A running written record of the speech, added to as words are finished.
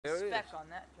There it Spec is. on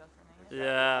that, Justin, ain't it?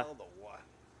 Yeah. Hell, the what?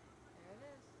 There it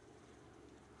is.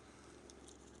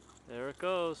 There it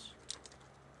goes.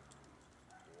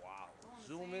 Wow.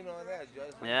 Zoom in on that,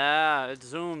 Justin. Yeah, it's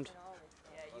zoomed.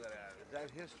 Yeah, you Look at can that. see Is that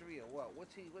history or what?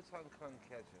 What's Hong Kong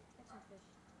catching?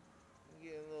 You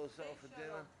getting a little something for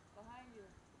dinner? behind you.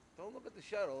 Don't look at the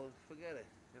shuttle. Forget it.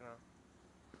 You know.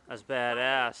 That's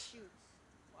badass.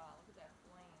 Wow, look at that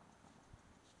flame.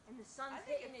 And the sun's I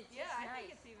think hitting it's, it just yeah, I nice.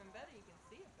 think it's even better. You can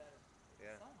see it better.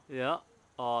 Yeah. Sun. Yeah.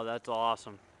 Oh, that's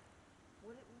awesome.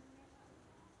 What it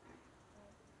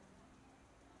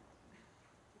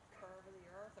The curve of the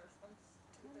earth or some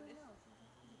stupid.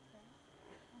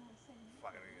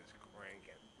 Fucking thing is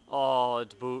cranking. Oh,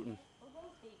 it's booting.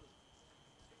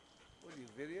 What are you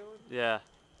videoing? Yeah.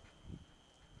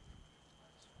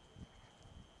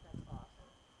 That's awesome.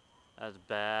 That's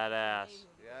badass. Amazing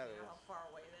because Yeah, it you know is. how far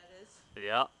away that is.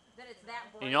 Yep. That it's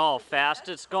that bright. You know how fast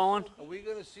it's going? Are we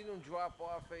gonna see them drop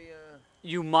off a?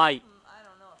 You might. I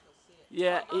don't know if you'll see it.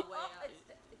 Yeah. Probably way out.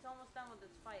 It's almost done with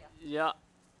its fire. Yeah.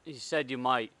 He said you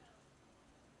might.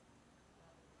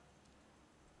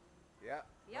 Yeah.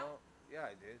 Yep. No, yeah, I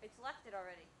did. It's left it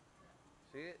already.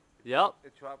 See it? Yep.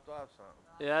 It chopped off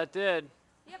something. Yeah, it did.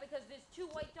 Yeah, because there's two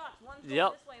white dots. One's going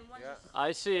Yep. this way and one's Yeah. just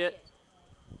I see it.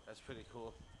 That's pretty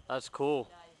cool. That's cool.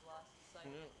 Now you've lost sight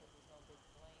of it because there's no big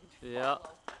flame. Yeah.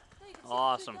 No, you can see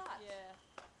Awesome. the two dots. Yeah.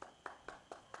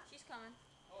 She's coming.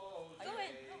 Oh, Go in. Oh,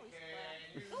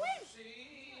 he's flat. Go in.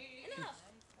 In the house.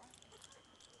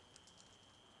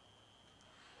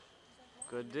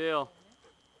 Good deal.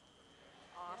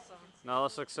 Awesome. Another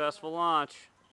successful launch.